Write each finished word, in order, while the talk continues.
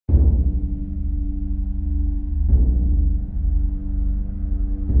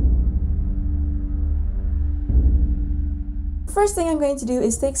First thing I'm going to do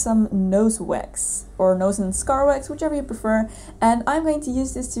is take some nose wax, or nose and scar wax, whichever you prefer, and I'm going to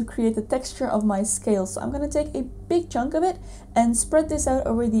use this to create the texture of my scales. So I'm going to take a big chunk of it and spread this out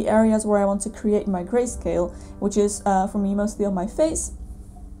over the areas where I want to create my grayscale, which is for me mostly on my face.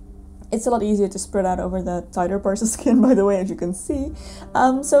 It's a lot easier to spread out over the tighter parts of skin, by the way, as you can see.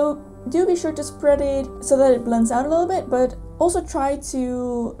 So do be sure to spread it so that it blends out a little bit, but also try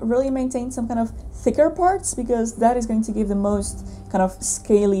to really maintain some kind of thicker parts, because that is going to give the most kind of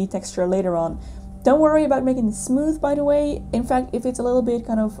scaly texture later on. Don't worry about making it smooth, by the way. In fact, if it's a little bit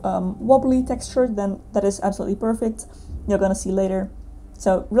kind of wobbly texture, then that is absolutely perfect. You're gonna see later.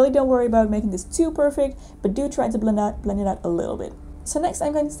 So really don't worry about making this too perfect, but do try to blend it out a little bit. So next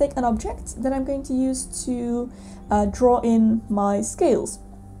I'm going to take an object that I'm going to use to draw in my scales.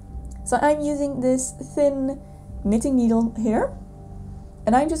 So I'm using this thin knitting needle here,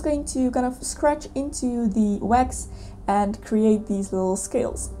 and I'm just going to kind of scratch into the wax and create these little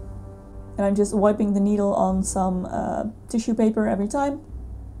scales. And I'm just wiping the needle on some tissue paper every time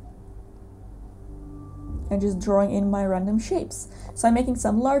and just drawing in my random shapes. So I'm making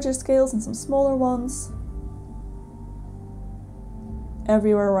some larger scales and some smaller ones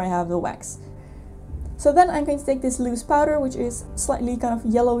everywhere where I have the wax. So then I'm going to take this loose powder, which is slightly kind of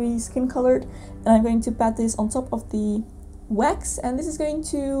yellowy skin colored, and I'm going to pat this on top of the wax, and this is going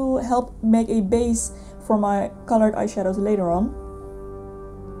to help make a base for my colored eyeshadows later on.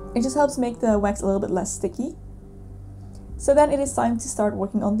 It just helps make the wax a little bit less sticky. So then it is time to start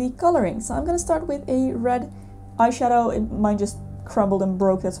working on the coloring. So I'm going to start with a red eyeshadow. Mine just crumbled and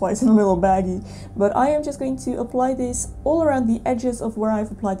broke, that's why it's a little baggy, but I am just going to apply this all around the edges of where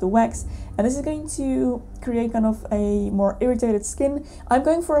I've applied the wax, and this is going to create kind of a more irritated skin. I'm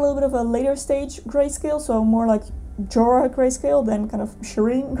going for a little bit of a later stage grayscale, so more like Jorah grayscale than kind of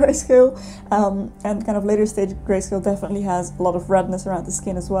Shireen grayscale, and kind of later stage grayscale definitely has a lot of redness around the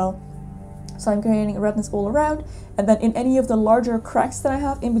skin as well. So I'm creating redness all around, and then in any of the larger cracks that I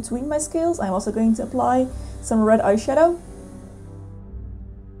have in between my scales, I'm also going to apply some red eyeshadow.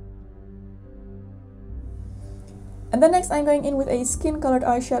 And then next I'm going in with a skin colored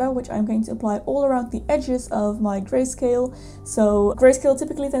eyeshadow, which I'm going to apply all around the edges of my grayscale. So grayscale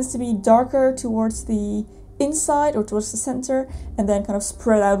typically tends to be darker towards the inside or towards the center, and then kind of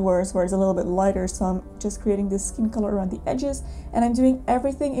spread outwards where it's a little bit lighter. So I'm just creating this skin color around the edges, and I'm doing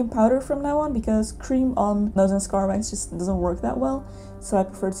everything in powder from now on because cream on nose and scar wax just doesn't work that well. So I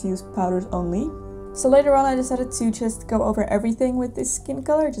prefer to use powders only. So later on I decided to just go over everything with this skin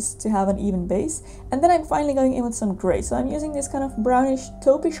color just to have an even base, and then I'm finally going in with some gray. So I'm using this kind of brownish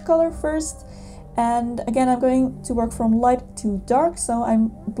taupish color first, and again I'm going to work from light to dark, so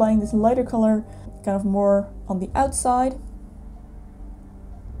I'm applying this lighter color kind of more on the outside,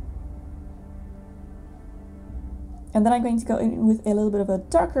 and then I'm going to go in with a little bit of a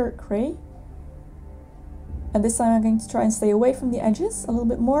darker gray, and this time I'm going to try and stay away from the edges a little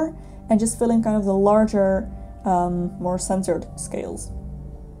bit more and just fill in kind of the larger, more centered scales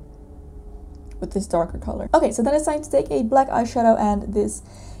with this darker color. Okay, so then it's time to take a black eyeshadow and this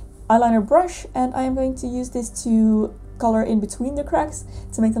eyeliner brush, and I am going to use this to color in between the cracks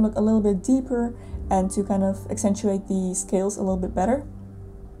to make them look a little bit deeper and to kind of accentuate the scales a little bit better.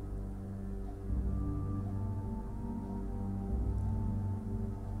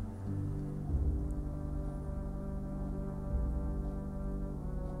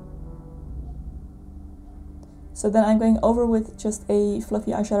 So then I'm going over with just a fluffy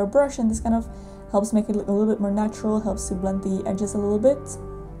eyeshadow brush, and this kind of helps make it look a little bit more natural, helps to blend the edges a little bit.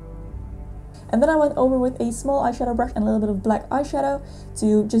 And then I went over with a small eyeshadow brush and a little bit of black eyeshadow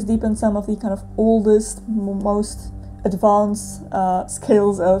to just deepen some of the kind of oldest, most advanced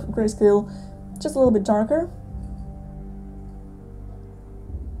scales of grayscale, just a little bit darker.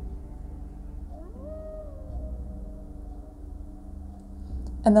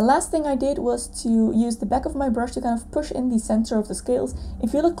 And the last thing I did was to use the back of my brush to kind of push in the center of the scales.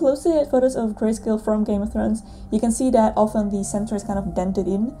 If you look closely at photos of grayscale from Game of Thrones, you can see that often the center is kind of dented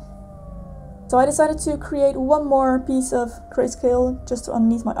in. So I decided to create one more piece of grayscale just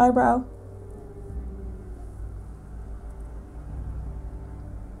underneath my eyebrow.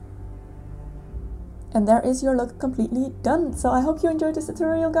 And there is your look completely done. So I hope you enjoyed this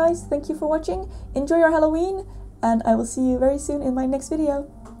tutorial, guys. Thank you for watching. Enjoy your Halloween, and I will see you very soon in my next video.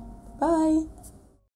 Bye!